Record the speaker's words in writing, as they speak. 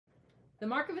The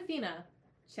Mark of Athena,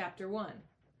 Chapter 1.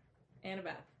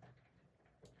 Annabeth.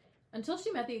 Until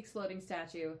she met the exploding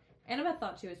statue, Annabeth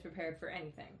thought she was prepared for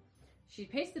anything. She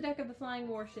paced the deck of the flying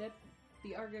warship,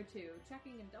 the Argo 2,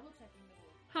 checking and double-checking the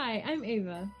rules. Hi, I'm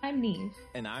Ava. I'm Neve.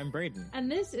 And I'm Braden. And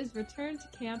this is Return to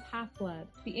Camp Half-Blood,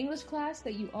 the English class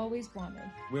that you always wanted.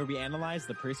 Where we analyze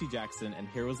the Percy Jackson and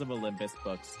Heroes of Olympus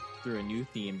books through a new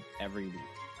theme every week.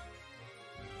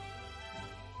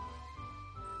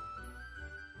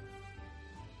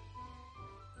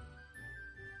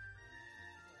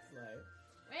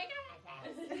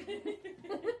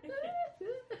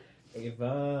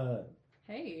 Ava.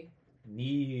 Hey.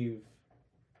 Neve.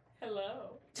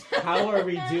 Hello. How are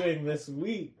we doing this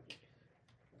week?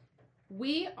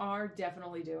 We are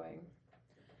definitely doing.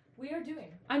 We are doing.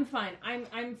 I'm fine.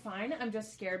 I'm fine. I'm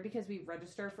just scared because we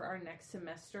register for our next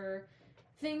semester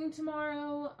thing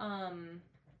tomorrow.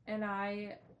 And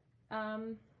I,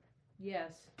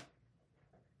 yes.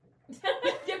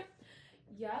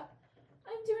 Yep.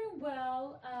 I'm doing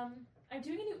well. I'm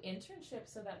doing a new internship,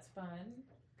 so that's fun.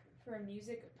 For a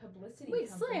music publicity Wait,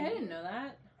 company. Slay, I didn't know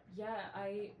that. Yeah,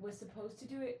 I was supposed to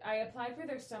do it. I applied for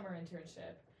their summer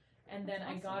internship, and then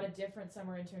That's I got a different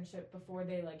summer internship before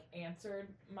they, answered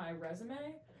my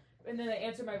resume. And then they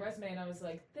answered my resume, and I was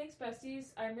like, thanks, besties.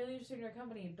 I'm really interested in your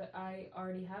company, but I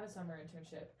already have a summer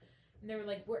internship. And they were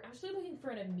like, we're actually looking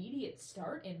for an immediate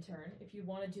start intern if you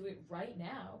want to do it right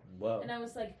now. Whoa. And I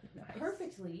was like, Nice.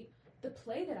 perfectly. The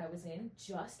play that I was in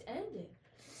just ended.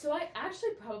 So I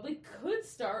actually probably could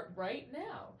start right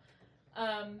now.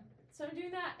 So I'm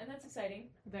doing that, and that's exciting.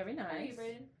 Very nice. How are you,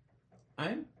 Brayden?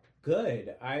 I'm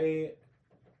good.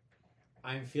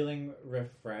 I'm feeling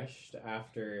refreshed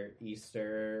after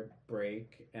Easter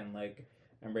break, and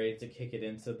I'm ready to kick it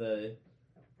into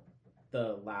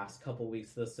the last couple weeks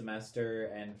of the semester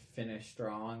and finish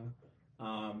strong.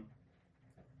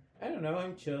 I don't know,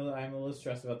 I'm chill. I'm a little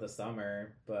stressed about the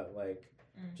summer, but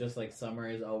just summer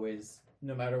is always,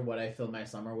 no matter what I fill my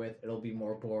summer with, it'll be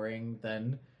more boring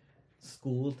than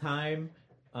school time.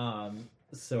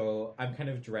 So I'm kind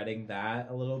of dreading that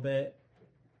a little bit.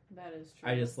 That is true.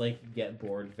 I just get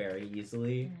bored very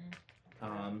easily.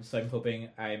 So I'm hoping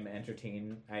I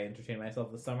entertain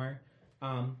myself this summer.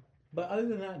 But other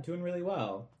than that, doing really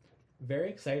well. Very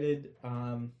excited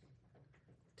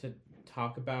to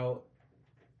talk about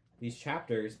these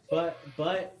chapters.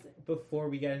 But before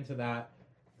we get into that,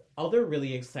 other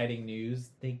really exciting news,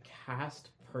 they cast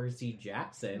Percy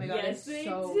Jackson. Oh my God, Yes, they they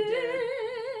so did.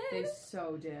 They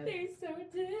so did. They so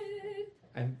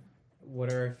did.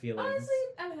 What are our feelings? Honestly,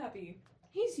 I'm happy.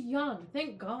 He's young,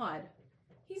 thank God.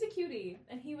 He's a cutie,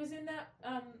 and he was in that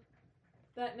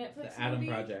that Netflix The Adam movie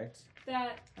Project.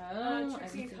 that Oh, Trixie and I haven't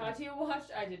seen Katya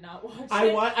watched. I did not watch it.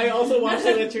 I also watched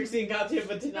it with Trixie and Katya,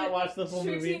 but did not watch the full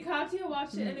Trixie movie. and Katya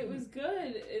watched it, and it was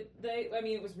good.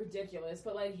 It was ridiculous,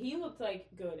 but he looked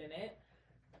good in it,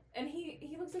 and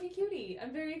he looks like a cutie.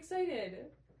 I'm very excited.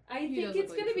 I He think does it's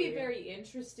look like going to a be cutie. very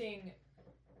interesting.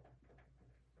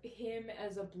 Him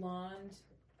as a blonde.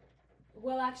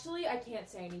 Well, actually, I can't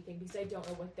say anything because I don't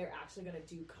know what they're actually going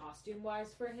to do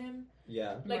costume-wise for him.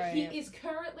 Yeah. He Right. is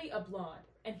currently a blonde,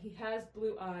 and he has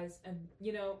blue eyes, and,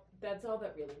 that's all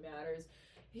that really matters.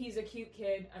 He's a cute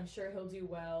kid. I'm sure he'll do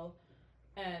well.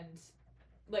 And,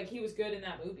 he was good in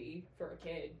that movie for a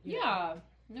kid. you know? Yeah,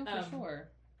 no, for Um, sure.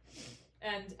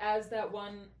 And as that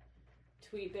one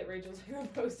tweet that Rachel Zero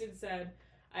posted said,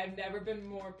 I've never been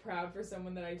more proud for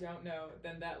someone that I don't know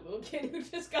than that little kid who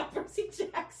just got Percy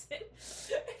Jackson.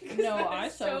 'Cause No, that I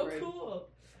is so celebrate. cool.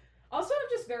 Also, I'm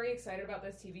just very excited about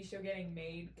this TV show getting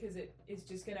made because it is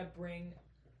just going to bring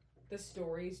the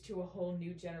stories to a whole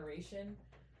new generation.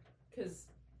 Because,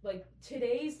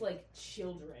 today's,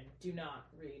 children do not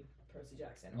read Percy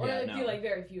Jackson. Or Yeah, I no. feel like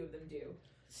very few of them do.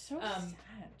 So um,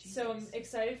 sad. So I'm Jesus.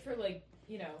 excited for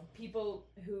people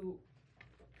who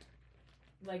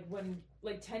when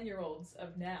 10-year-olds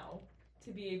of now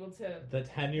to be able to The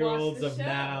 10-year-olds Watch the of show.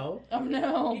 now. Oh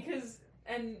no. because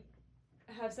and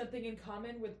have something in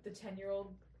common with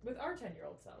our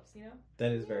 10-year-old selves,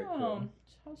 That is very cool.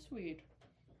 So sweet.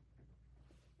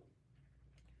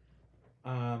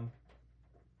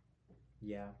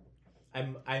 Yeah.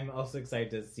 I'm also excited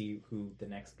to see who the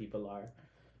next people are.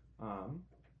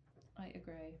 I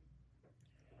agree.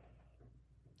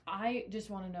 I just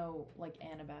want to know,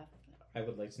 Annabeth. I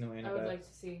would like to know Annabeth. I would like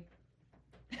to see.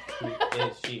 Who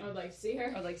is she? I would like to see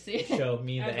her. I'd like to see. Show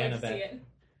me the I'd like to see Annabeth. it.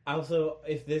 Also,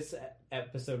 if this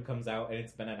episode comes out and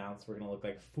it's been announced, we're gonna look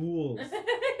like fools.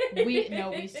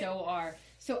 we so are.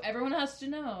 So everyone has to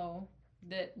know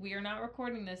that we are not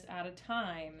recording this at a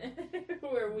time.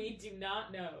 where we do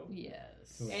not know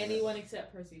Yes. Who- anyone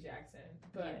except Percy Jackson.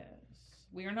 But Yes.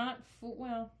 We're not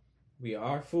well, We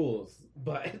are fools,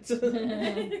 but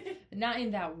not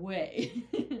in that way.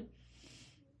 Okay.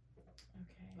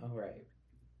 all right.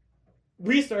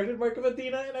 We started Mark of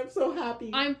Athena, and I'm so happy.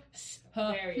 I'm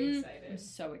Very excited. I'm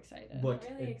so excited. What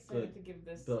I'm a really excited good to give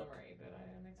this book. summary, but I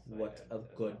am excited. What a as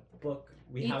good well. book.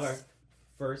 We have our It's-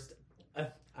 first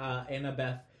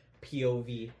Annabeth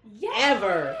POV Yes!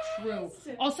 ever. True.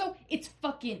 Also, it's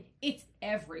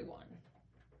everyone.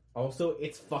 Also,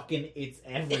 it's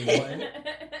everyone.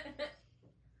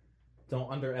 Don't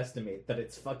underestimate that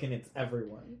it's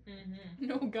everyone. Mm-hmm.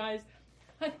 No, guys.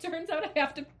 It turns out I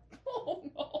have to. Oh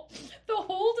no! The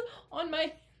hold on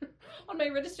my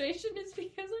registration is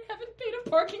because I haven't paid a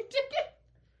parking ticket.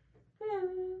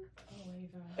 Oh,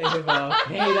 Ava. Ava,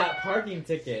 pay that parking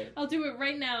ticket. I'll do it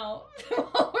right now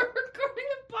while we're recording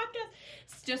the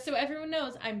podcast. Just so everyone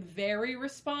knows, I'm very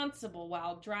responsible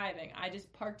while driving. I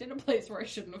just parked in a place where I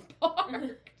shouldn't have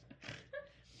parked.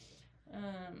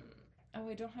 Oh,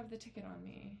 I don't have the ticket on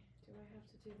me. Do I have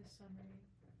to do the summary?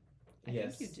 I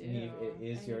Yes, think you do. Neve, it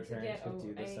is I your need turn get to o-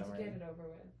 do the I need summary. to get it over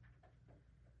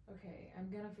with. Okay, I'm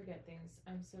gonna forget things.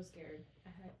 I'm so scared.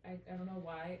 I don't know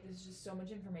why. There's just so much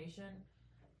information.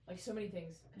 Like, so many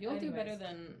things. You'll do Anyways. better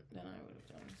than I would have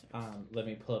done. So. Let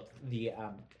me pull up the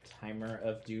timer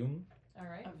of doom.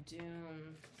 Alright. Of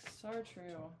Doom. So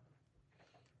true.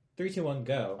 3, 2, 1,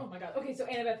 go. Oh my god. Okay, so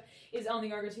Annabeth is on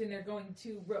the Argo 2 and they're going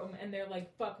to Rome and they're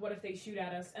like, fuck, what if they shoot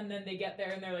at us? And then they get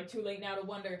there and they're like, too late now to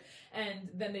wonder. And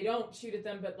then they don't shoot at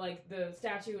them, but like the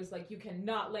statue is like, you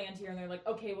cannot land here. And they're like,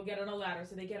 okay, we'll get on a ladder.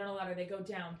 So they get on a ladder, they go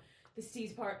down. The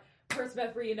Steve's part.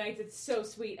 Percebeth reunites. It's so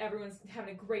sweet. Everyone's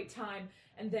having a great time.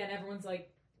 And then everyone's like,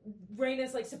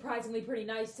 Raina's like surprisingly pretty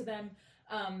nice to them.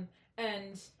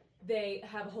 And they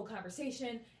have a whole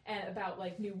conversation about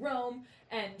like New Rome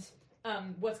and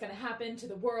what's going to happen to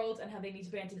the world and how they need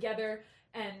to band together.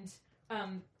 And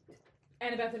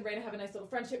Annabeth and Raina have a nice little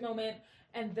friendship moment.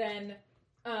 And then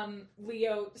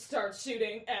Leo starts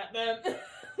shooting at them.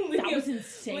 That was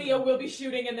insane. Leo will be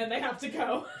shooting and then they have to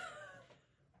go.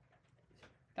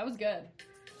 That was good.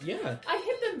 Yeah. I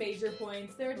hit the major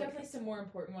points. There are definitely some more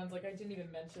important ones. Like, I didn't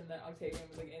even mention that Octavian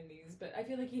was like in these, but I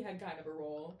feel like he had kind of a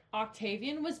role.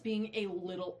 Octavian was being a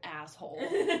little asshole.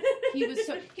 He was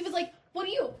like, what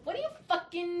do you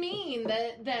fucking mean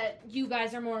that you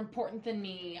guys are more important than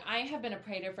me? I have been a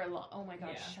praetor for a long. Oh my god,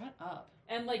 Yeah. shut up.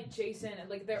 And like Jason and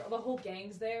like the whole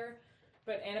gang's there,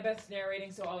 but Annabeth's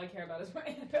narrating, so all I care about is what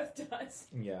Annabeth does.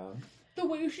 Yeah. The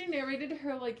way she narrated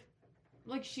her like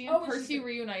she and Oh, and Percy she's-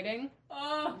 reuniting.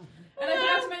 And I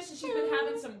forgot to mention she's been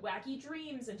having some wacky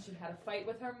dreams, and she had a fight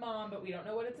with her mom, but we don't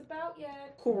know what it's about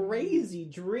yet. Crazy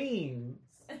dreams.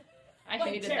 I Like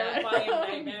hated terrifying that.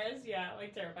 nightmares, yeah,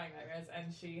 like terrifying nightmares.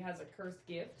 And she has a cursed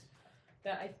gift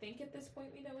that I think at this point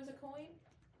we know is a coin.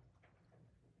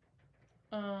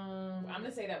 I'm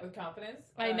gonna say that with confidence.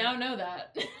 I now know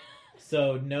that.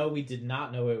 So, no, we did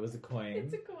not know it was a coin.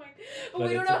 It's a coin, but But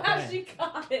we don't it's know a how coin. she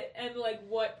got it and like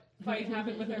what fight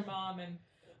happened with her mom and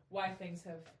why things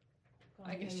have. gone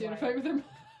I guess she had a haywire. fight with her mom.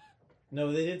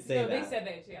 No, they did say No, that. they said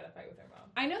that she had a fight with her mom.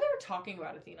 I know they were talking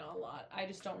about Athena a lot. I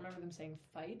just don't remember them saying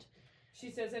fight. She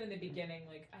says it in the beginning,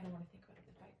 like, I don't want to think about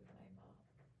the fight with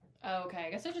my mom. Oh, okay.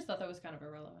 I guess I just thought that was kind of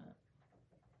irrelevant.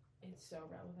 It's so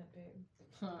relevant, babe.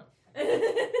 Huh.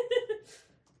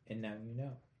 And now you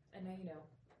know. And now you know.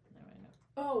 Now I know.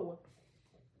 Oh,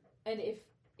 and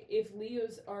if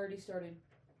Leo's already started,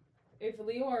 if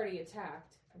Leo already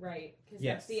attacked, right? Because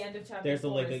Yes. that's the end of chapter There's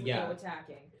 4 is Leo yeah.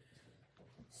 attacking.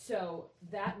 So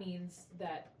that means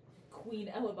that Queen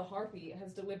Ella the Harpy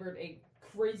has delivered a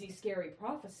crazy, scary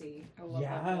prophecy, I love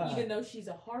Yeah. that. even though she's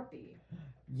a harpy.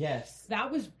 Yes. That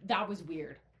was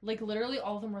weird. Like literally,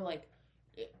 all of them were like,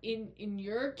 "In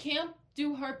your camp,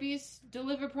 do harpies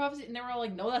deliver prophecy?" And they were all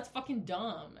like, "No, that's fucking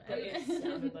dumb." But it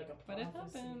sounded like a But it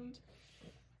prophecy. happened.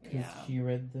 Because Yeah. she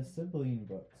read the Sibylline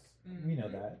books. We know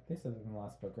Mhm. that. They said it in the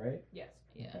last book, right? Yes.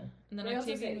 Yeah. Okay. And then They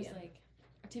also Octavian say, was yeah. like,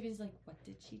 Octavian's like, "What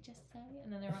did she just say?"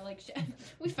 And then they were like,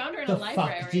 "We found her in The a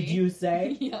library." fuck did you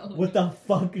say? Yeah, What the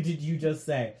fuck did you just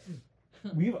say?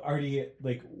 We've already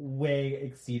like way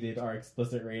exceeded our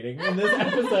explicit rating in this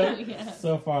episode Yeah.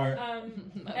 so far. My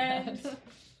And bad.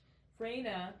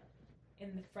 Raina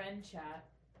in the friend chat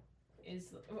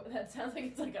is that sounds like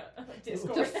it's like a The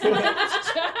Discord. French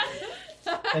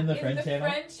chat. In the In friend the channel.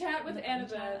 friend chat with In the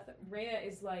friend Annabeth, Raina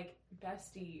is like,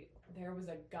 bestie, there was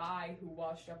a guy who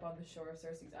washed up on the shore of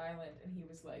Cersei's Island, and he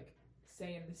was like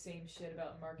saying the same shit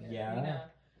about Mark and Yeah.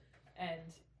 Athena, and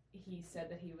he said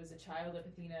that he was a child of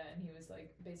Athena, and he was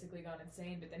like basically gone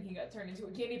insane, but then he got turned into a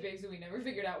guinea pig, so we never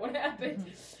figured out what happened.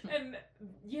 And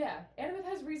yeah, Annabeth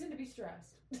has reason to be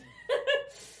stressed.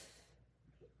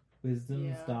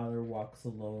 Wisdom's Yeah. daughter walks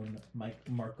alone.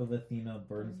 Mark of Athena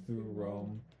burns through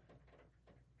Rome.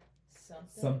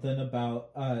 Something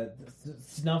about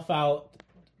snuff out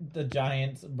the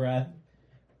giant's breath,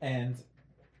 and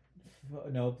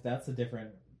nope, that's a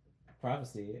different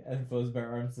prophecy. And foes bear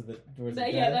arms to the doors. Of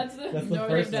Yeah, death. that's the No,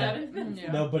 first they're one. dead.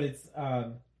 Yeah. No, but it's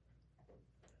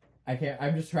I can't.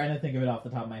 I'm just trying to think of it off the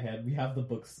top of my head. We have the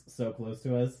books so close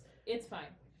to us, It's fine.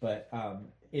 but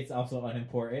it's also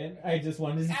unimportant. I just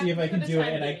wanted to see if I For could the do it,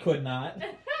 time and I being. could not.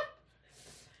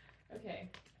 Okay.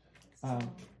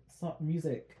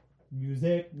 Music. I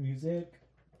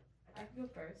can go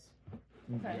first.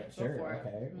 Okay, Yeah, go sure. for it.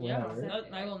 Okay. Yeah. Whatever.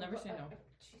 I will never say no.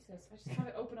 Jesus, I just have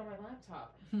it open on my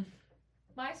laptop.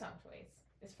 My song choice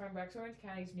is from Rex Orange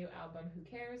County's new album, Who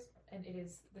Cares? And it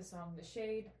is the song The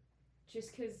Shade.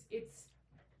 Just because it's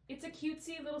a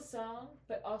cutesy little song,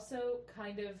 but also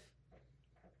kind of,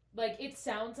 like, it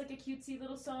sounds like a cutesy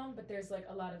little song, but there's, like,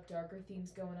 a lot of darker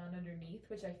themes going on underneath,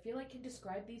 which I feel like can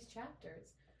describe these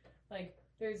chapters. Like,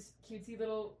 there's cutesy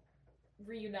little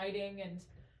reuniting and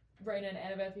Raina and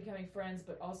Annabeth becoming friends,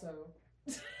 but also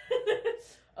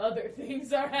other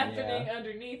things are happening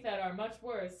underneath that are much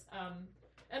worse.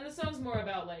 And the song's more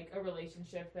about, like, a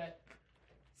relationship that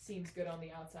seems good on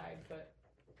the outside, but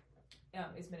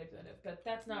is manipulative. But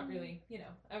that's not really,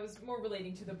 I was more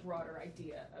relating to the broader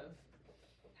idea of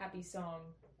happy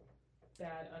song,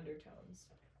 bad undertones.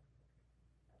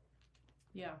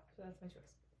 Yeah. So that's my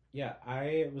choice. Yeah,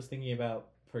 I was thinking about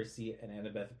Percy and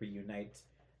Annabeth reunite,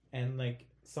 and like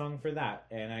song for that,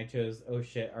 and I chose "Oh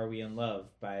Shit, Are We in Love"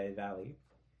 by Valley.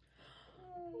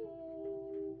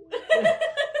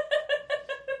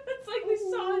 It's like we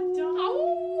saw a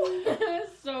dog.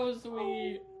 So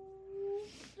sweet.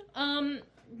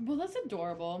 Well, that's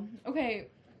adorable. Okay,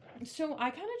 so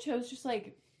I kind of chose just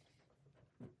like,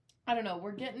 I don't know.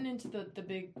 We're getting into the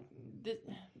big.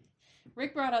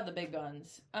 Rick brought out the big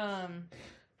guns.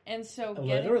 And so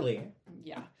Literally.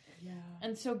 yeah. Yeah.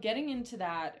 And so getting into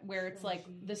that, where it's like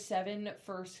Trilogy. the 7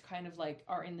 first kind of like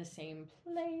are in the same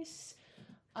place.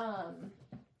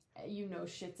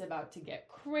 Shit's about to get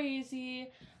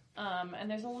crazy. And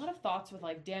there's a lot of thoughts with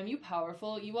like, damn, you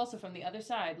powerful. You also from the other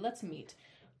side. Let's meet.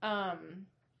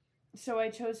 So I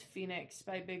chose Phoenix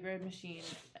by Big Red Machine,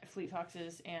 Fleet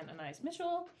Foxes, and Anais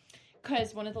Mitchell.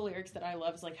 Because one of the lyrics that I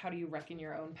love is like, how do you reckon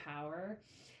your own power?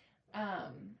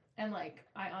 And like,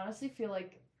 I honestly feel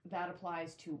like that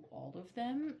applies to all of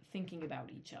them thinking about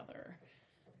each other.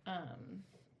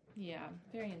 Yeah,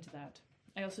 very into that.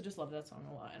 I also just love that song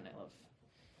a lot, and I love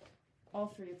all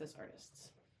 3 of those artists.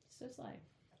 So slay.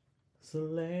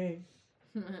 Soleil.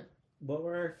 What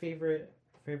were our favorite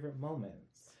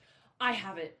moments? I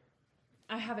have it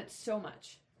so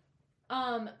much.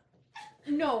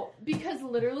 No, because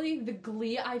literally the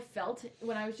glee I felt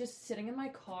when I was just sitting in my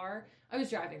car. I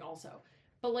was driving also,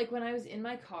 but like when I was in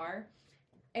my car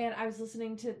and I was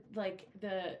listening to like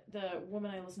the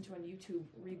woman I listened to on YouTube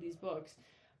read these books,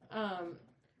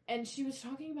 and she was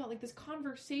talking about like this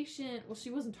conversation. Well,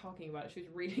 she wasn't talking about it; she was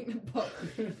reading the book.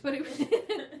 But it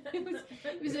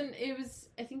was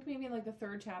I think maybe in like the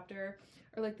 3rd chapter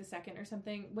or like the 2nd or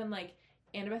something, when like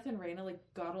Annabeth and Raina like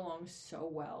got along so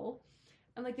well.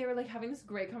 And, like, they were, like, having this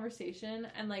great conversation,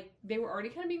 and, like, they were already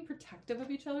kind of being protective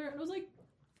of each other, and I was like,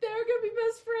 they're gonna be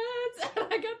best friends!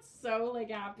 And I got so,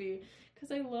 like, happy, because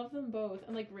I love them both.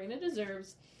 And, like, Raina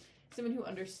deserves someone who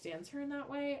understands her in that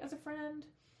way as a friend,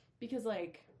 because,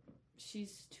 like,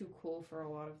 she's too cool for a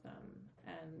lot of them,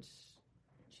 and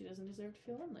she doesn't deserve to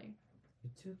feel lonely.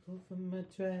 You're too cool for my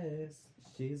dress.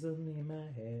 She's only in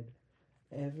my head.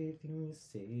 Everything you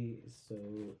say is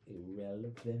so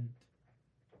irrelevant.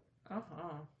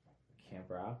 Uh-huh. Camp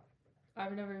Rock.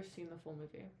 I've never seen the full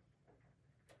movie.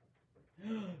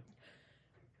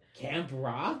 Camp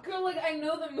Rock? Girl, like, I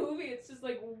know the movie. It's just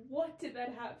like, what did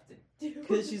that have to do?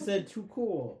 Because she said too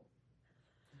cool.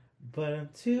 But I'm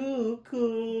too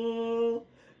cool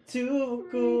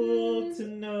to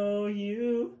know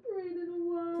you.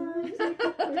 Don't take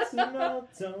it personal,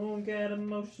 don't get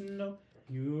emotional.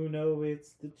 You know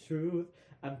it's the truth.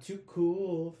 I'm too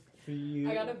cool for you.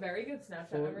 I got a very good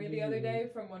Snapchat For memory the other day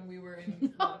from when we were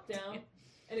in lockdown.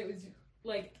 And it was,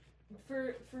 like,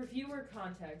 for viewer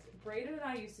context, Braden and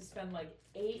I used to spend, like,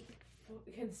 8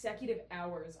 consecutive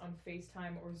hours on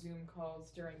FaceTime or Zoom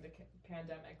calls during the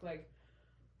pandemic. Like,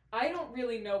 I don't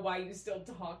really know why you still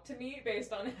talk to me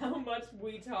based on how much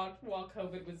we talked while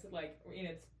COVID was, like, in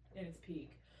its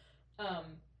peak.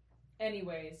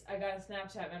 Anyways, I got a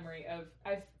Snapchat memory of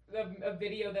a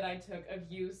video that I took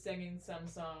of you singing some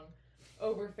song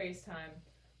over FaceTime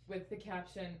with the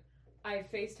caption, I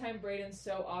FaceTime Brayden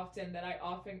so often that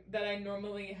I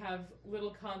normally have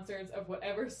little concerts of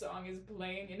whatever song is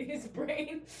playing in his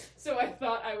brain. So I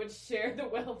thought I would share the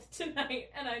wealth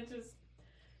tonight, and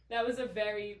that was a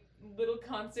very little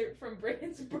concert from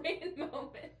Brayden's brain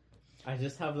moment. I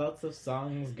just have lots of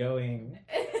songs going.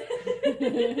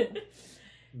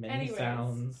 Many Anyways.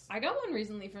 sounds. I got one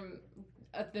recently from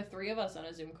the three of us on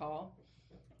a Zoom call.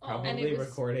 Probably and it was-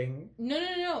 recording.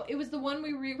 No. It was the one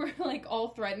we were like all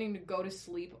threatening to go to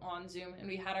sleep on Zoom, and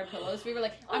we had our pillows. We were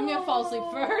like, I'm gonna fall asleep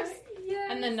first. Yes.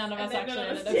 And then none of us then actually none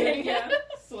of us ended up did, doing yeah. it.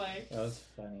 Slay. That was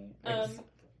funny.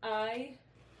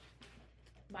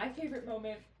 My favorite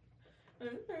moment. I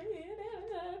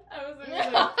was like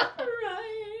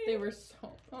crying. They were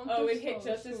so. Oh, it hit so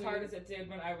just as sweet. hard as it did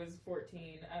when I was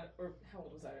 14. Or how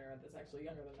old was I when I read this? Actually,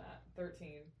 younger than that.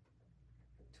 13.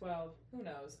 12. Who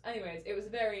knows? Anyways, it was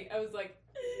I was like,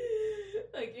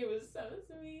 it was so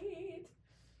sweet.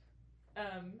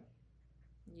 Yeah.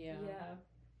 Yeah.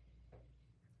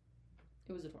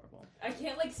 It was adorable. I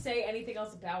can't, say anything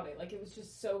else about it. It was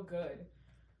just so good.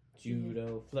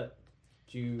 Judo flip.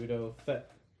 Judo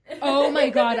flip. Oh my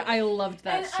god, I loved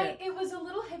that And shit. it was a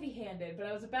little heavy-handed, but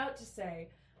I was about to say,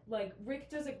 Rick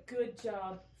does a good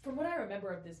job, from what I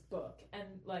remember of this book, and,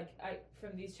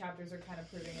 from these chapters are kind of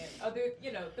proving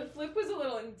it. The flip was a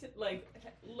little,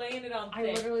 laying it on I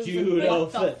thick. literally Judo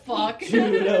was like, what flip. the fuck?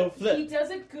 Judo flip. He does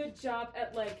a good job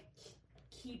at,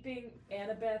 keeping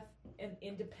Annabeth an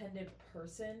independent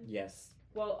person, Yes.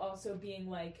 while also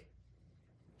being,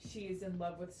 she is in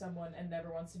love with someone and never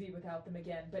wants to be without them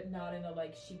again, but not in a,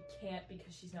 she can't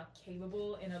because she's not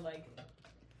capable, in a,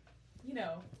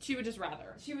 She would just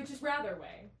rather. she would just rather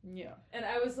way. Yeah. And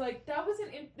I was like, that was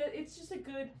it's just a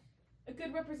good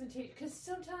representation, because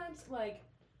sometimes, I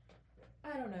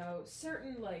don't know,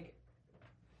 certain,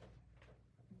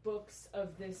 books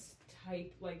of this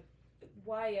type,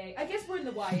 YA, I guess we're in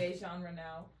the YA genre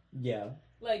now. Yeah.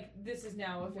 This is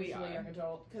now We officially are. young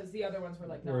adult, because the other ones were,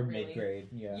 not We're really. mid-grade,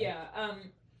 yeah. Yeah,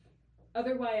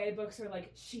 other YA books are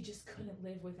she just couldn't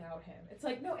live without him. It's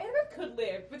no, Annabeth could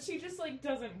live, but she just,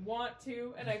 doesn't want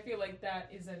to, and I feel like that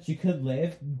isn't... She could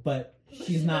live, but She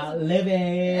she's not doesn't.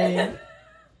 living.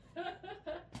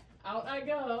 Out I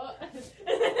go.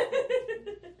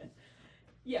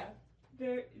 Yeah,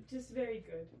 very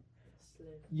good.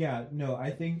 Yeah, no,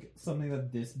 I think something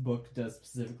that this book does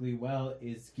specifically well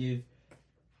is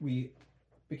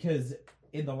because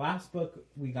in the last book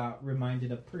we got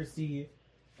reminded of Percy,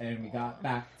 and we got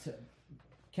back to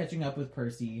catching up with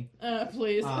Percy,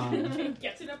 Please.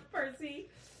 Catching up, Percy.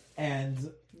 and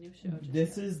New show. just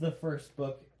this got- is the first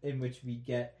book in which we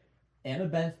get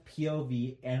Annabeth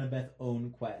POV, Annabeth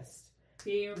own quest.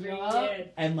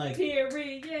 Period. And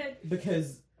Period.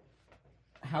 because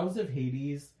House of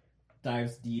Hades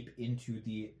dives deep into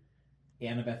the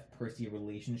Annabeth Percy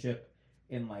relationship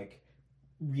in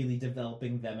really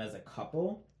developing them as a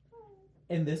couple.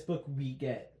 In this book we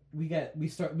get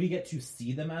to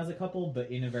see them as a couple, but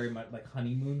in a very much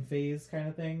honeymoon phase kind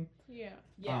of thing. Yeah.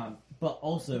 Yeah. But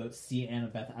also see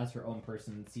Annabeth as her own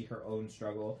person, see her own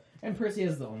struggle. And Percy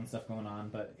has the own stuff going on,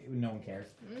 but no one cares.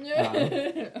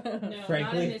 No,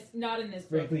 frankly- not in this book.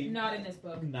 frankly- Not in this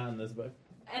book. Not in this book.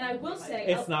 And I will say,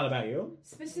 It's not about you.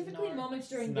 specifically No. moments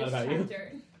during It's not this about you.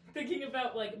 chapter, thinking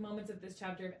about moments of this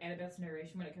chapter of Annabeth's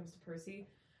narration when it comes to Percy.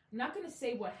 I'm not going to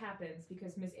say what happens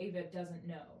because Miss Ava doesn't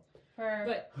know.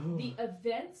 But the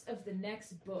events of the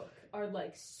next book are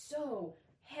so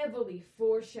heavily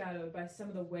foreshadowed by some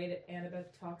of the way that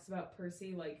Annabeth talks about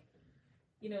Percy,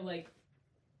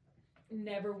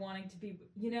 never wanting to be,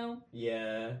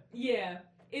 Yeah. Yeah,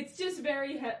 it's just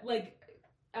very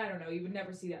I don't know. You would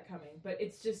never see that coming, but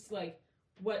it's just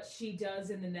what she does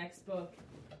in the next book,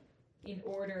 in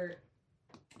order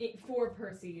for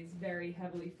Percy, is very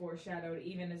heavily foreshadowed,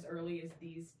 even as early as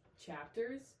these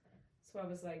chapters. So I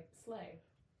was like, slay,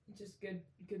 just good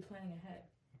planning ahead.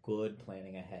 Good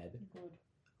planning ahead.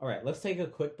 All right, let's take a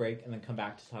quick break and then come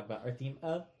back to talk about our theme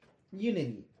of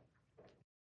unity.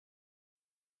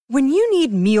 When you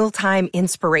need mealtime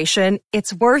inspiration,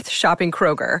 it's worth shopping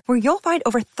Kroger, where you'll find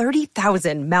over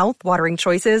 30,000 mouth-watering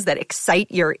choices that excite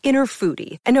your inner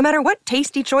foodie. And no matter what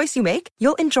tasty choice you make,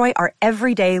 you'll enjoy our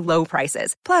everyday low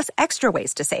prices, plus extra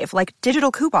ways to save, like digital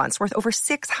coupons worth over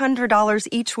 $600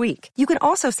 each week. You can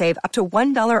also save up to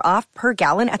 $1 off per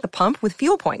gallon at the pump with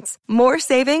fuel points. More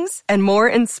savings and more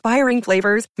inspiring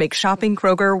flavors make shopping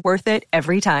Kroger worth it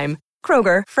every time.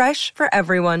 Kroger, fresh for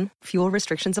everyone. Fuel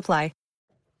restrictions apply.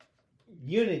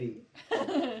 Unity.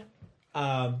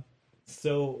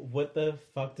 So what the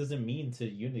fuck does it mean to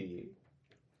unity?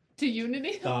 To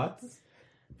Unity? Thoughts?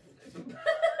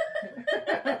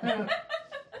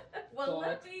 Well,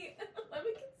 thought. let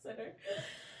me consider.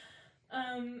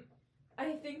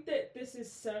 I think that this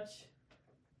is such.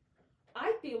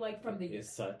 I feel like from the Is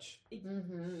such.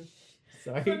 Mm-hmm.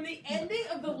 Sorry. from the ending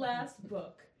of the last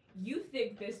book, you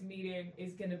think this meeting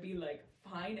is gonna be like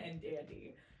fine and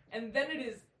dandy, and then it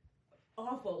is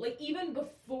awful. Like even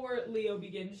before Leo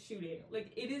begins shooting,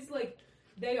 like it is like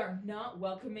they are not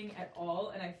welcoming at all.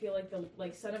 And I feel like the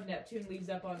Son of Neptune leaves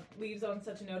on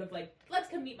such a note of like, let's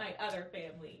come meet my other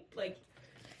family, like.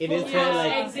 It Full is House her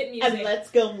like, exit music. and let's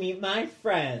go meet my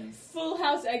friends. Full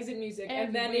House exit music,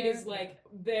 and then it Everywhere. is like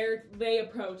they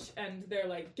approach and they're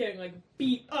like getting like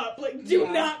beat up, like do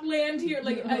not land here.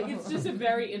 Like it's just a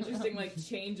very interesting like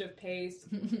change of pace.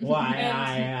 Why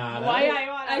And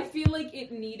I feel like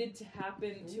it needed to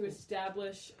happen to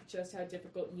establish just how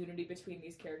difficult unity between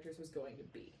these characters was going to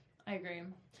be. I agree.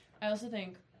 I also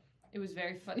think it was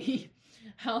very funny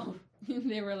how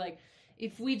they were like,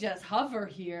 if we just hover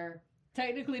here,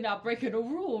 technically not breaking a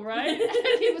rule, right?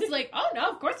 And he was like, oh no,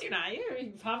 of course you're not.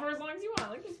 You hover as long as you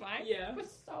want. Like, it's fine. Yeah. It was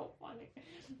so funny.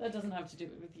 That doesn't have to do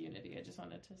with Unity. I just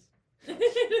wanted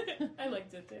to... I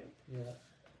liked it too.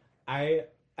 Yeah.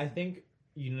 I think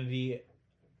Unity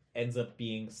ends up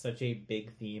being such a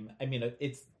big theme. I mean,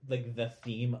 it's like the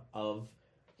theme of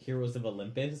Heroes of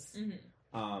Olympus.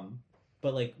 Mm-hmm.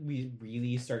 But like we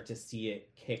really start to see it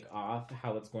kick off,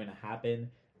 how it's going to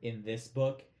happen in this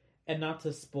book. And not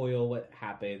to spoil what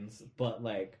happens, but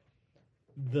like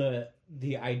the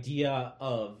idea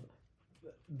of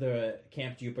the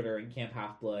Camp Jupiter and Camp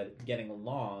Half-Blood getting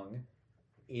along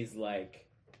is like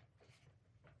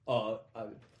a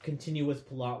continuous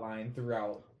plot line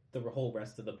throughout the whole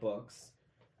rest of the books.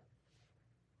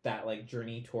 That like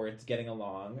journey towards getting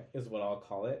along is what I'll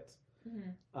call it.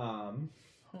 Mm-hmm.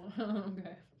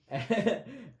 Okay.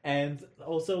 And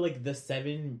also like the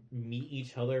seven meet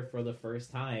each other for the first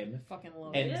time, Fucking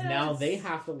love and it. now they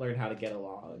have to learn how to get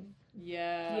along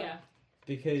Yeah. Yeah.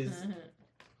 because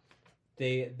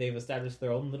they've established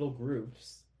their own little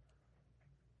groups,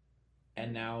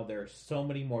 and now there are so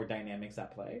many more dynamics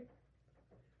at play.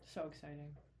 So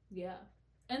exciting. Yeah.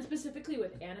 And specifically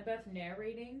with Annabeth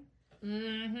narrating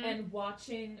Mm-hmm. and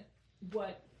watching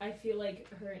what I feel like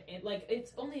her, like,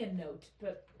 it's only a note,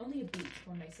 but only a beat,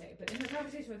 one may say. But in her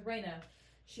conversation with Raina,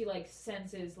 she, like,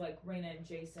 senses, like, Raina and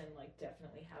Jason, like,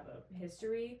 definitely have a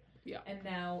history. Yeah. And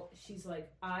now she's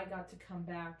like, I got to come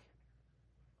back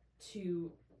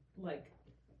to, like,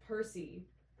 Percy,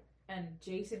 and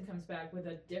Jason comes back with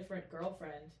a different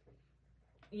girlfriend.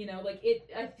 You know, like,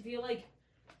 I feel like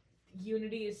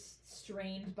Unity is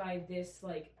strained by this,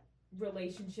 like,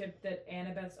 relationship that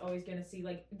Annabeth's always gonna see.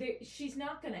 Like, she's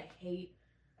not gonna hate.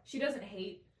 She doesn't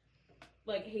hate,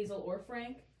 like, Hazel or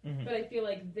Frank. Mhm. But I feel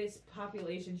like this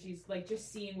population, she's, like,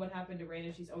 just seeing what happened to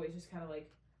Raina, she's always just kind of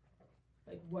like,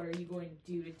 what are you going to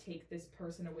do to take this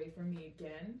person away from me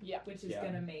again? Yeah. Which is Yeah.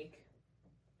 gonna make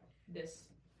this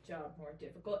job more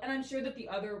difficult. And I'm sure that the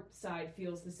other side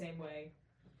feels the same way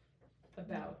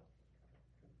about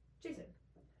Jason.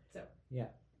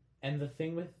 And the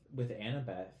thing with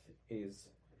Annabeth is,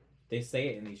 they say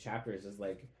it in these chapters, is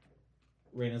like,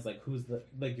 Raina's like, who's the,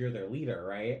 like, you're their leader,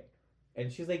 right?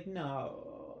 And she's like,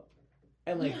 no.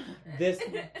 And like,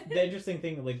 the interesting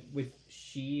thing, like,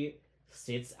 she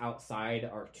sits outside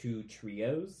our two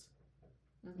trios,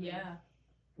 Yeah.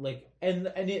 like, and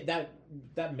it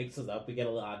that mixes up. We get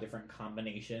a lot of different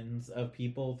combinations of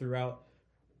people throughout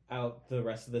the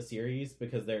rest of the series,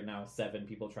 because there are now 7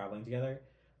 people traveling together.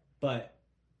 But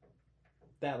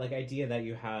that, like, idea that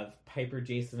you have Piper,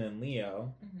 Jason, and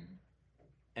Leo, Mm-hmm.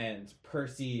 and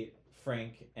Percy,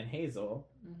 Frank, and Hazel,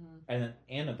 Mm-hmm. and then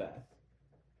Annabeth,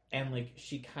 and like,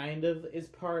 she kind of is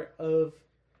part of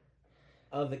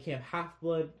the Camp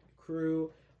Half-Blood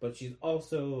crew, but she's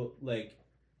also like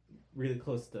really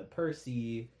close to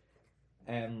Percy,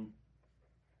 and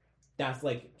that's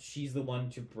like, she's the one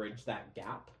to bridge that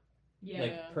gap. Yeah.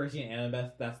 Like, Percy and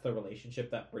Annabeth, that's the relationship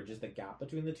that bridges the gap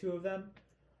between the two of them.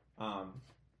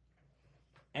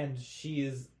 And she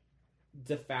is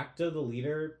de facto the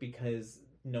leader because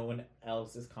no one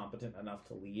else is competent enough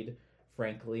to lead,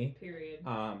 frankly. Period.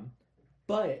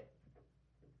 But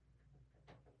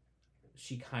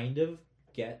she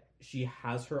she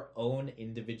has her own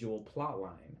individual plot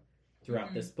line throughout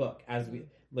Mhm. this book, as we,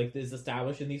 like, is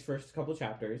established in these first couple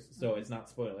chapters, so it's not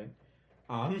spoiling.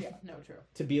 Yeah, no, true.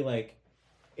 To be like,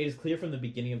 it is clear from the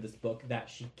beginning of this book that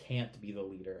she can't be the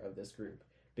leader of this group,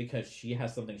 because she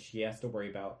has something she has to worry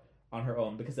about on her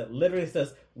own, because it literally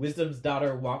says Wisdom's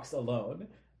daughter walks alone.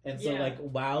 And so, Yeah. like,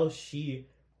 while she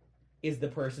is the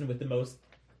person with the most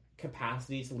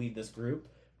capacity to lead this group,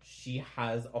 she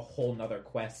has a whole nother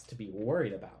quest to be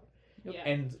worried about. Yeah.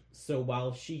 And so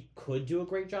while she could do a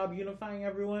great job unifying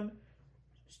everyone,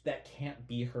 that can't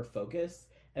be her focus.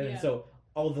 And then Yeah. so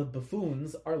all the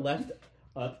buffoons are left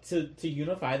up to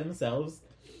unify themselves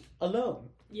alone.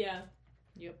 Yeah.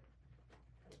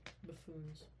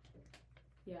 Buffoons.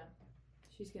 Yeah.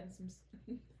 She's getting some.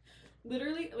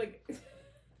 Literally, like.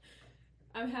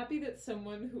 I'm happy that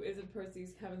someone who isn't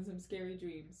Percy's having some scary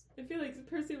dreams. I feel like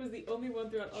Percy was the only one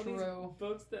throughout all these True.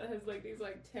 books that has like these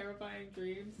like terrifying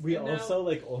dreams. We And now- also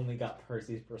like only got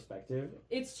Percy's perspective.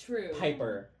 It's true.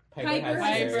 Piper Piper has has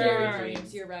Piper. scary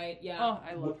dreams. You're right. Yeah. Oh,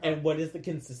 I love her. And what is the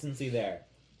consistency there?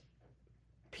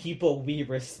 People we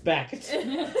respect.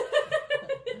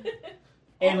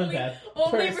 Annabeth,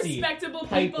 only Percy, respectable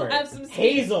people Piper, have some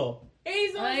scary Hazel.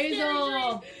 Hazel. has scary Hazel.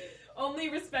 dreams. Only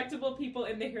respectable people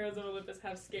in the Heroes of Olympus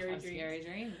have scary Have dreams. scary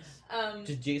dreams.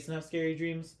 Did Jason have scary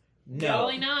dreams? No.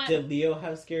 Probably not. Did Leo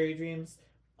have scary dreams?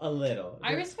 A little.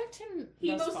 I respect him. He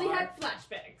thus mostly far. had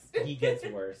flashbacks. He gets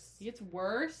worse. He gets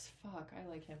worse. Fuck, I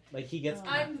like him. Like he gets.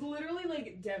 I'm literally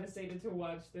like devastated to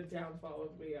watch the downfall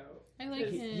of Leo. I like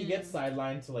him. He gets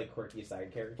sidelined to like quirky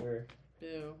side character.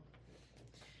 Boo.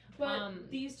 But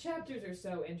these chapters are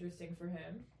so interesting for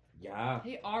him. Yeah.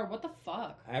 They are. What the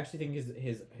fuck? I actually think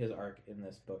his arc in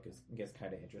this book gets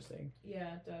kind of interesting.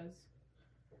 Yeah, it does.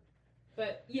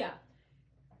 But yeah,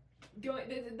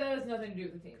 that has nothing to do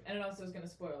with the theme, and it also is going to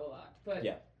spoil a lot. But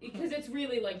Yeah. because it's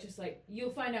really like just like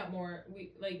you'll find out more.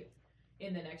 We like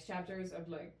in the next chapters of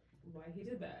like why he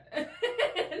did that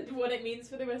and what it means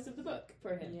for the rest of the book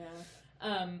for him.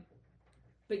 Yeah.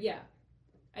 But yeah,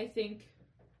 I think.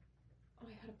 Oh,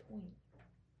 I had a point.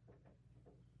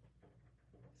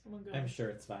 Someone go. I'm sure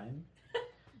it's fine.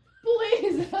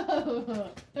 Please.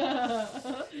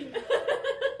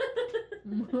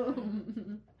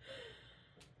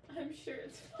 I'm sure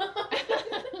it's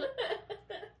fine.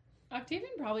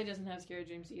 Octavian probably doesn't have scary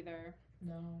dreams either.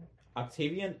 No.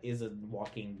 Octavian is a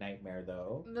walking nightmare,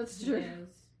 though. That's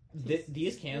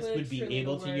These camps would be literally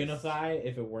able the to worst. unify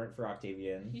if it weren't for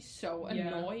Octavian. He's so Yeah.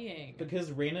 annoying.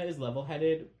 Because Reyna is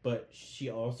level-headed, but she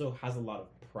also has a lot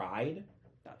of pride,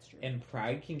 That's true. and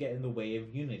pride can get in the way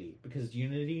of unity. Because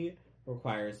unity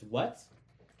requires what?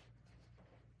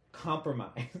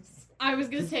 Compromise. I was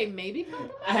gonna say maybe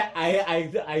compromise.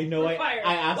 I know Required.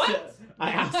 I asked What? it. I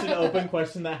asked an open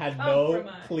question that had no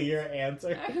Compromise. clear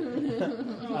answer.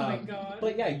 Oh my god.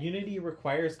 But yeah, unity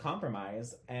requires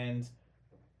compromise, and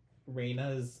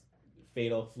Reyna's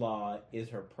fatal flaw is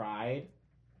her pride,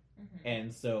 Mhm.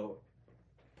 and so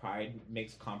pride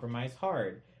makes compromise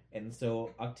hard. And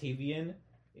so Octavian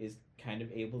is kind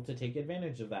of able to take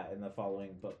advantage of that in the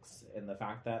following books, and the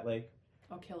fact that like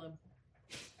I'll kill him.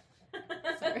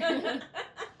 Sorry.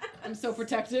 I'm so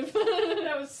protective.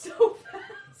 That was so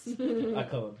fast. I'll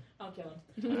kill him. I'll kill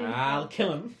him. I'll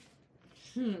kill him.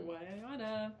 What?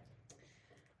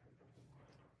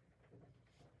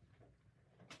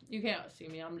 You can't see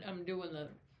me. I'm doing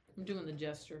the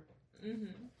gesture. Mm-hmm.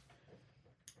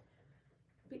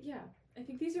 But yeah, I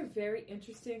think these are very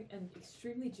interesting and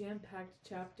extremely jam-packed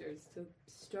chapters to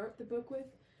start the book with.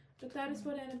 But that is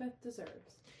what Annabeth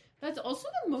deserves. That's also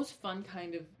the most fun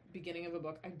kind of beginning of a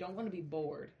book. I don't want to be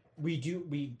bored. We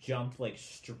jump like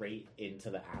straight into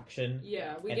the action.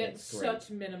 Yeah, we And get it's great. such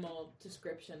minimal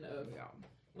description of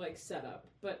like setup.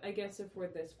 But I guess if we're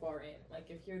this far in,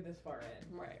 like if you're this far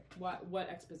in, Right. what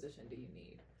exposition do you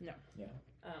need? No. Yeah.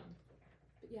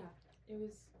 But yeah, it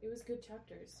was good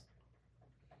chapters.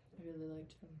 I really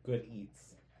liked him. Good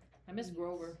eats. I miss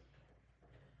Grover.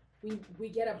 We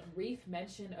get a brief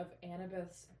mention of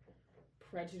Annabeth's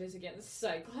prejudice against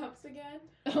Cyclops again.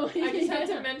 Oh, I just had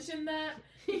to mention that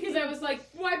because I was like,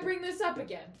 why bring this up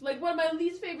again? Like one of my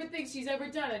least favorite things she's ever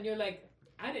done, and you're like,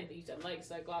 I didn't used to like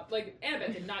Cyclops. Like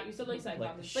Annabeth did not used to like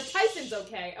Cyclops, but Tyson's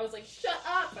okay. I was like, shut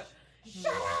up,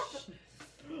 shut up.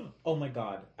 Oh my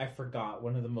god, I forgot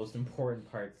one of the most important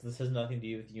parts. This has nothing to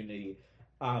do with Unity.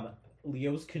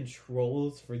 Leo's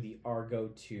controls for the Argo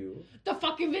 2. The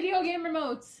fucking video game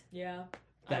remotes. Yeah.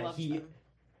 I That loved he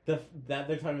them. that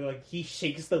they're talking about, like he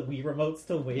shakes the Wii remotes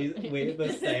to wave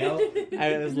the sail,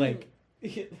 and it was like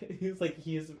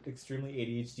he's extremely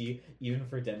ADHD even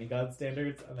for demigod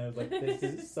standards, and I was like, this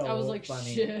is so I was like,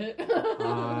 funny. shit.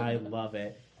 I love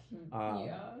it.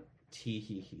 Yeah. Tee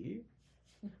hee hee.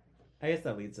 I guess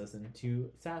that leads us into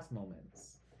sass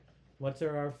moments. What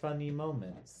are our funny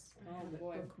moments? Oh,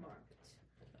 boy. Bookmarked.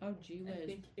 Oh, gee I whiz.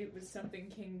 think it was something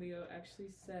King Leo actually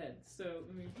said. So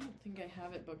let me. I don't think I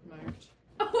have it bookmarked.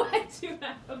 Oh, I do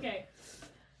have. Okay.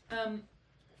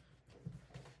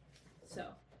 So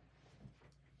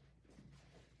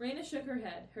Raina shook her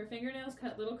head. Her fingernails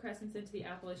cut little crescents into the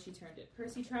apple as she turned it.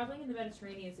 Percy, traveling in the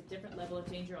Mediterranean is a different level of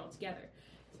danger altogether.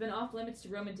 It's been off limits to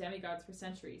Roman demigods for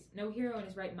centuries. No hero in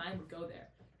his right mind would go there.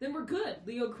 Then we're good,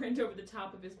 Leo grinned over the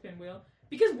top of his pinwheel.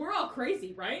 Because we're all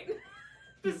crazy, right?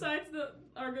 Besides the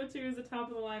Argo 2 is a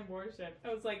top-of-the-line warship.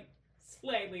 I was like,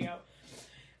 slay, Leo.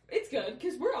 It's good,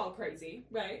 because we're all crazy,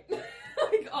 right?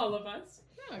 Like, all of us.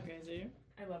 You're not crazy.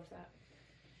 I loved that.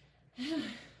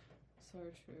 So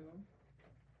true.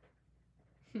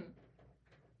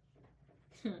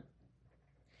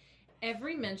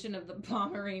 Every mention of the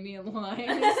Pomeranian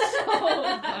line is so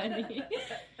funny.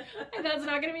 And that's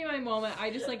not gonna be my moment.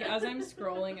 I just, like, as I'm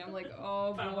scrolling, I'm like,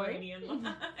 oh boy. Pomeranian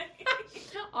line.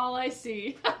 All I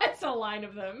see is a line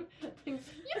of them. You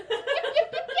should not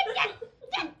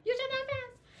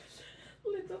pass.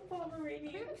 Little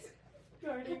Pomeranians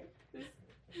guarding this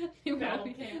They battle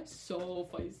would be camp. so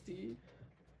feisty.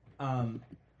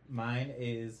 Mine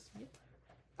is,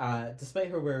 despite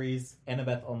her worries,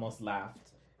 Annabeth almost laughed.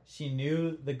 She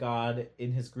knew the god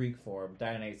in his Greek form,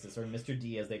 Dionysus, or Mr.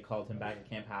 D as they called him back at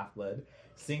Camp Half-Blood.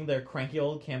 Seeing their cranky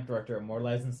old camp director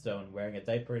immortalized in stone, wearing a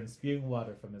diaper and spewing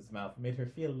water from his mouth, made her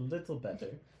feel a little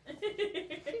better. A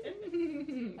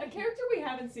character we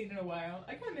haven't seen in a while.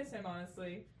 I kind of miss him,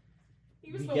 honestly.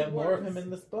 He was We the get more of worst. him in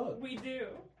this book. We do.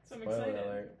 So I'm Spoiler excited.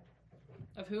 alert.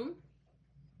 Of whom?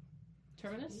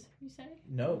 Terminus, you say?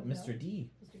 No, No. Mr. D.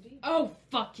 Mr. D. Oh,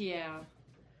 fuck yeah.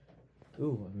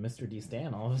 Ooh, Mr. D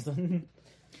Stan all of a sudden.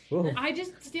 Ooh.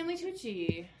 Stanley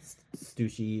Tucci.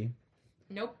 Stucci.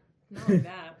 Nope, not like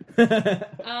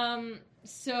that.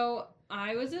 So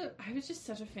I was just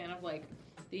such a fan of, like,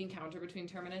 the encounter between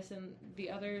Terminus and the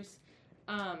others.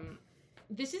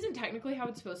 This isn't technically how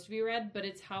it's supposed to be read, but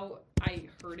it's how I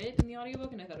heard it in the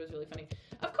audiobook, and I thought it was really funny.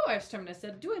 Of course, Terminus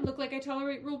said, "Do I look like I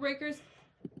tolerate rule breakers?"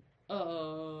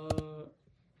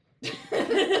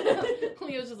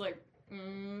 Leo's just like,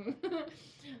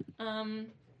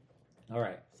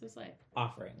 Alright, so it's like,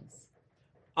 offerings.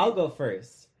 I'll go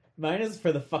first. Mine is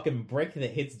for the fucking brick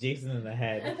that hits Jason in the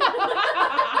head.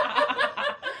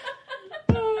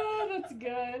 oh, that's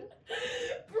good.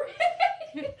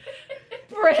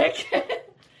 Brick.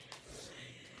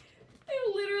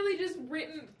 They've literally just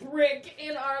written brick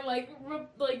in our like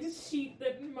sheet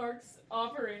that marks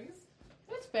offerings.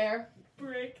 That's fair.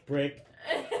 Brick. Brick.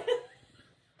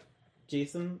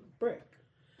 Jason, brick.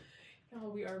 Oh,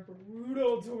 we are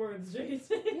brutal towards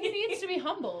Jason. He needs to be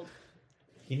humbled.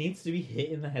 He needs to be hit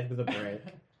in the head with a brick.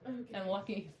 Okay. And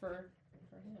lucky for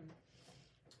him.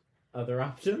 Other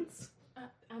options?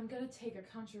 I'm gonna take a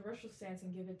controversial stance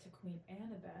and give it to Queen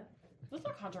Annabeth. That's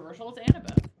not controversial. It's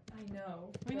Annabeth. I know.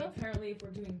 We But love her. apparently, if we're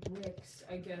doing bricks,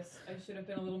 I guess I should have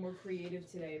been a little more creative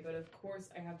today. But of course,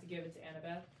 I have to give it to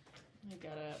Annabeth. I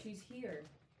got it. She's here.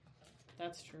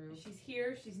 That's true. She's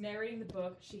here. She's narrating the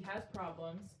book. She has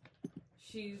problems.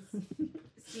 She's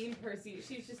seen Percy.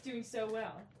 She's just doing so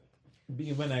well.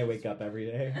 Be when I wake up every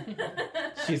day.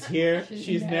 She's here.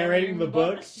 She's narrating the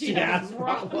book. She has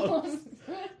problems.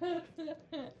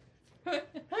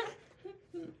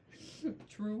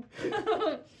 True.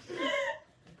 Can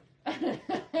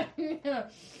you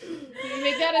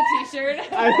make that a t-shirt?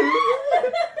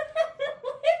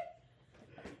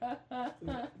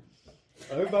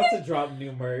 I'm about to drop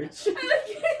new merch.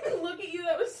 Look at you.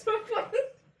 That was so funny.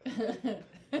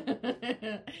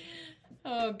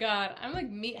 Oh god, I'm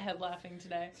like meathead laughing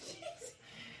today.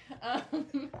 I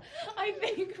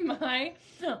think my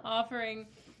offering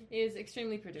is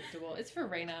extremely predictable. It's for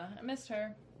Raina. I missed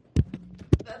her.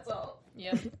 That's all.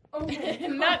 Yep. Oh my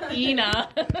God. Not Ina.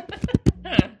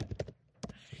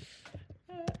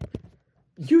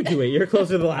 You do it. You're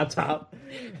closer to the laptop.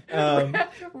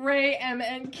 Ray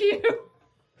MNQ.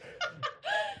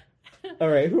 All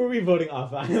right, who are we voting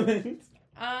off island?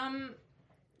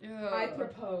 I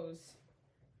propose.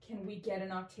 Can we get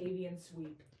an Octavian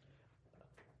sweep?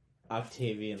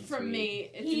 Octavian. From Sweet. me,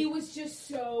 it's He was just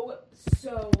so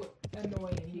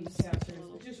annoying these He's chapters.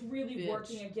 a Just really bitch.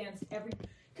 working against every.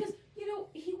 Because,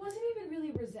 he wasn't even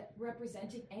really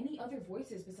representing any other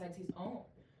voices besides his own.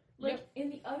 Like, Yep. in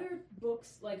the other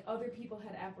books, like, other people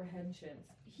had apprehensions.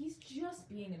 He's just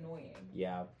being annoying.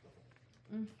 Yeah.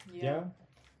 yeah. Yeah.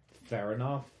 Fair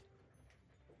enough.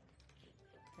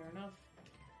 Fair enough.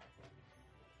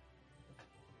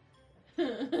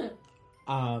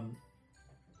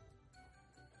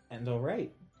 And all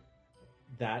right,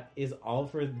 that is all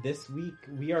for this week.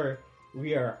 We are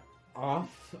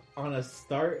off on a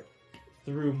start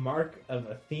through Mark of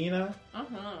Athena.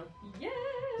 Yes!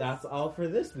 That's all for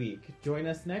this week. Join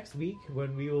us next week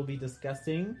when we will be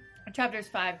discussing Chapters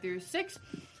 5 through 6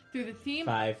 through the theme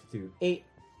 5 through 8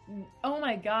 Oh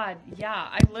my god, yeah,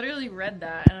 I literally read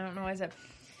that, and I don't know why I said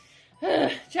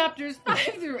chapters 5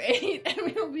 through 8, and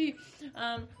we'll be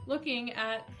looking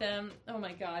at them. Oh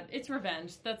my god, it's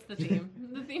revenge. That's the theme.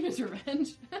 The theme is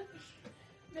revenge.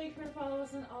 Make sure to follow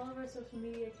us on all of our social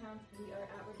media accounts. We are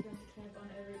at Return to Camp on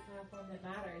every platform that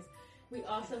matters. We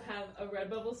also have a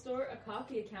Redbubble store, a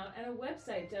coffee account, and a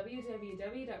website,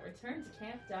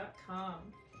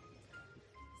 www.returntocamp.com.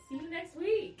 See you next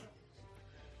week.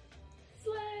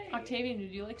 Slay! Octavian,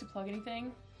 would you like to plug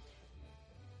anything?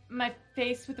 My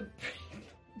face with a brick.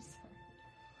 I'm sorry.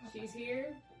 She's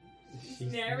here.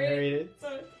 She's narrated.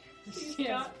 So she's She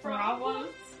has got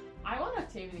problems. I want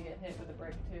Octavian to get hit with a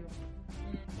brick, too.